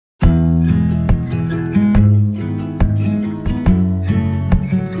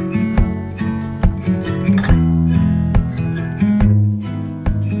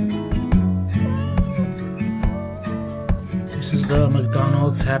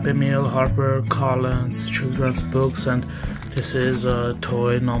It's Happy Meal, HarperCollins children's books, and this is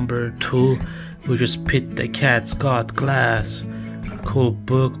toy number 2, which is Pete the Cat's Got Glass. Cool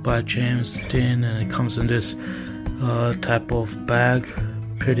book by James Dean, and it comes in this type of bag.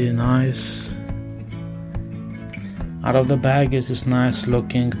 Pretty nice. Out of the bag is this nice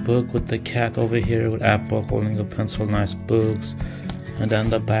looking book with the cat over here with Apple holding a pencil. Nice books. And then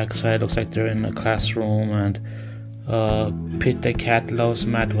the back side looks like they're in a classroom, and Pete the cat loves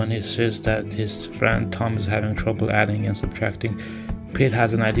Matt when he says that his friend Tom is having trouble adding and subtracting. Pete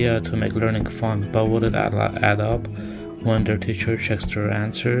has an idea to make learning fun, but would it add up when their teacher checks their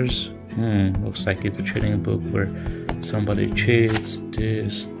answers? Looks like it's a cheating book where somebody cheats,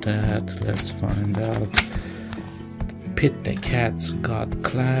 this, that. Let's find out. Pete the Cat's Got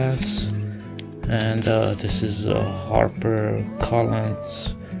Glass. And this is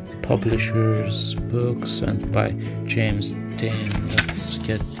HarperCollins Publishers books and by James Dean. Let's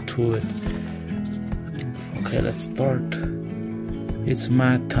get to it. Okay, let's start. It's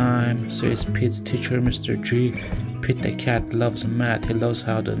math time, says Pete's teacher, Mr. G. Pete the cat loves math. He loves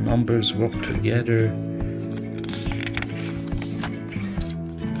how the numbers work together.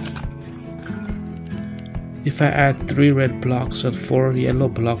 If I add 3 red blocks and 4 yellow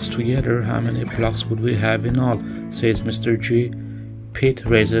blocks together, how many blocks would we have in all? Says Mr. G. Pete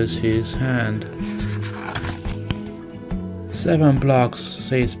raises his hand. 7 blocks,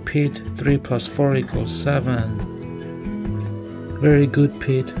 says Pete. 3 plus 4 equals 7. Very good,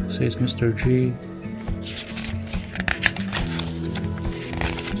 Pete, says Mr. G.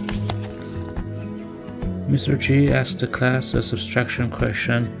 Mr. G asks the class a subtraction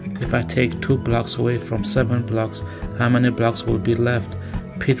question. If I take 2 blocks away from 7 blocks, how many blocks will be left?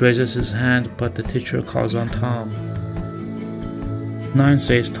 Pete raises his hand, but the teacher calls on Tom. 9,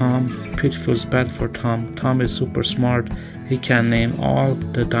 says Tom. Pete feels bad for Tom. Tom is super smart. He can name all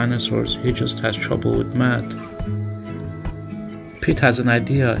the dinosaurs. He just has trouble with math. Pete has an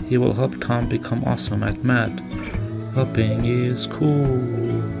idea. He will help Tom become awesome at math. Helping is cool.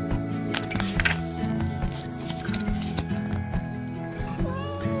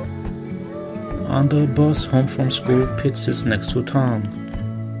 On the bus home from school, Pete sits next to Tom.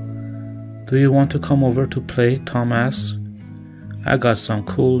 Do you want to come over to play? Tom asks. I got some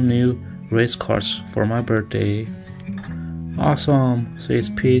cool new race cars for my birthday. Awesome, says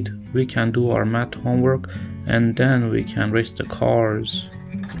Pete. We can do our math homework and then we can race the cars.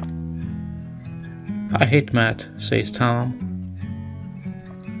 I hate math, says Tom.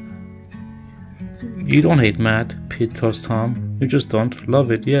 You don't hate math, Pete tells Tom. You just don't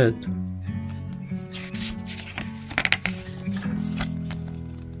love it yet.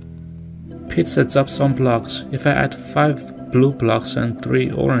 Pete sets up some blocks. If I add 5 blue blocks and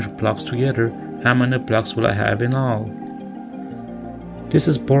 3 orange blocks together, how many blocks will I have in all? This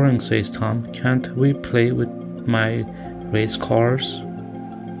is boring, says Tom. Can't we play with my race cars?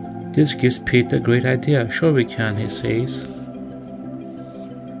 This gives Pete a great idea. Sure we can, he says.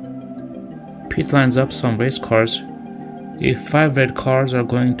 Pete lines up some race cars. If 5 red cars are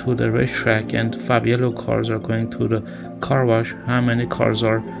going to the racetrack and 5 yellow cars are going to the car wash, how many cars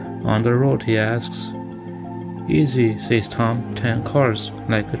are on the road, he asks. Easy, says Tom. 10 cars,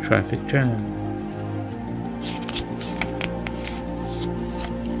 like a traffic jam.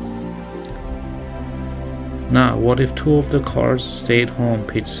 Now, what if 2 of the cars stayed home,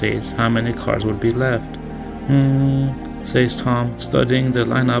 Pete says. How many cars would be left? Says Tom, studying the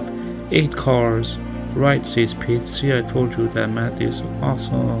lineup. 8 cars. Right, says Pete. See, I told you that math is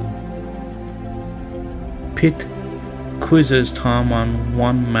awesome. Pete quizzes Tom on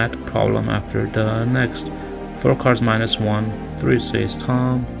one math problem after the next. 4 cars minus 1, 3, says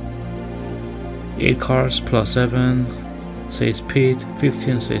Tom. 8 cars plus 7, says Pete.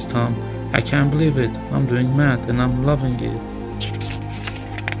 15, says Tom. I can't believe it. I'm doing math and I'm loving it.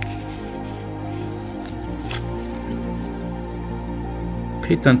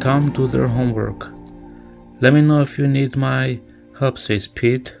 Pete and Tom do their homework. Let me know if you need my help, says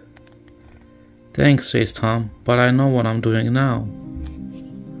Pete. Thanks, says Tom, but I know what I'm doing now.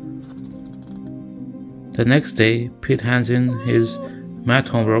 The next day, Pete hands in his math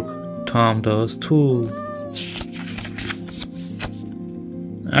homework. Tom does too.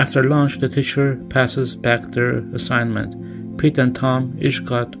 After lunch, the teacher passes back their assignment. Pete and Tom each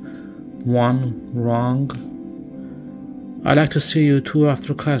got 1 wrong. I'd like to see you 2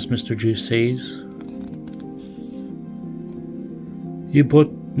 after class, Mr. G says. You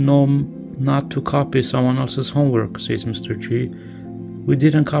both know not to copy someone else's homework, says Mr. G. We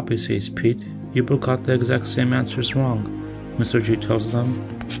didn't copy, says Pete. You both got the exact same answers wrong, Mr. G tells them.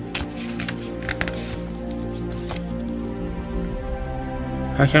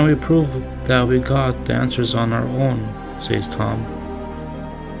 How can we prove that we got the answers on our own? Says Tom.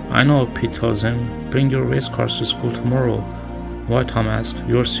 I know, Pete tells him. Bring your race cars to school tomorrow. Why, Tom asks.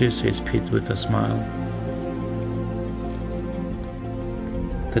 Yours too, says Pete with a smile.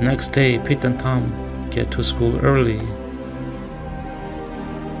 The next day, Pete and Tom get to school early.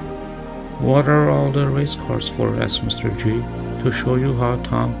 What are all the race cars for? Asks Mr. G. To show you how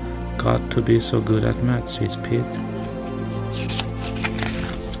Tom got to be so good at math, says Pete.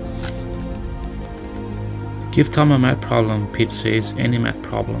 Give Tom a math problem, Pete says. Any math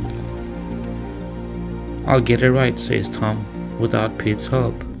problem. I'll get it right, says Tom, without Pete's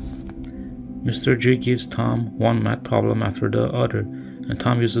help. Mr. G gives Tom one math problem after the other, and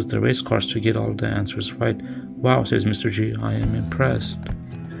Tom uses the race cars to get all the answers right. Wow, says Mr. G, I am impressed.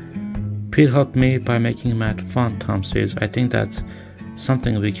 Pete helped me by making math fun, Tom says. I think that's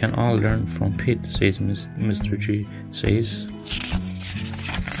something we can all learn from Pete, says Mr. G says.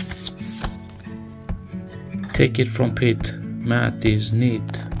 Take it from Pete, math is neat.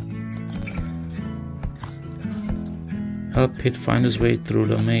 Help Pete find his way through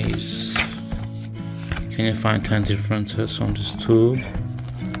the maze. Can you find 10 differences from this too?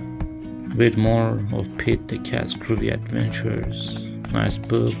 Read more of Pete the Cat's groovy adventures. Nice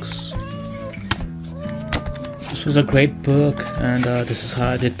books. This was a great book, and this is how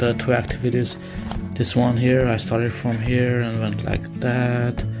I did the 2 activities. This one here, I started from here and went like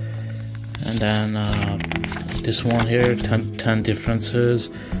that, and then this one here, 10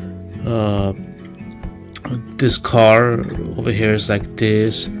 differences. This car over here is like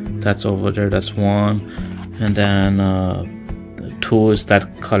this, that's over there, that's 1, and then 2 is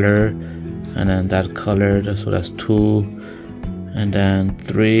that color, and then that color, so that's 2, and then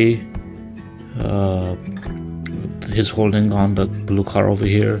 3, he's holding on the blue car over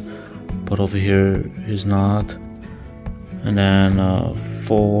here, but over here he's not, and then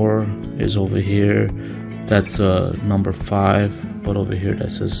 4 is over here, that's number 5, but over here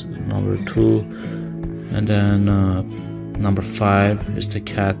that says number 2, and then number 5 is the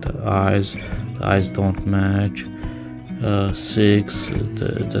cat eyes. The eyes don't match. 6,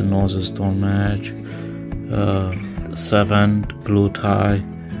 the noses don't match. 7, blue tie,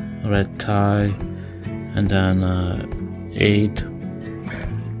 red tie, and then 8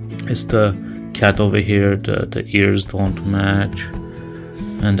 is the cat over here. The ears don't match.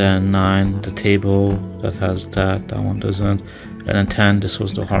 And then 9, the table that has that one doesn't. And then 10, this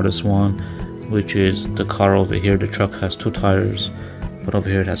was the hardest one, which is the car over here. The truck has 2 tires, but over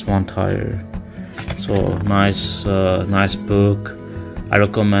here it has 1 tire. So nice book. I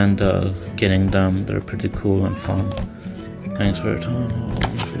recommend getting them. They're pretty cool and fun. Thanks for your time. Have a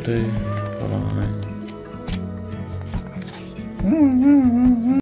wonderful day. Bye bye.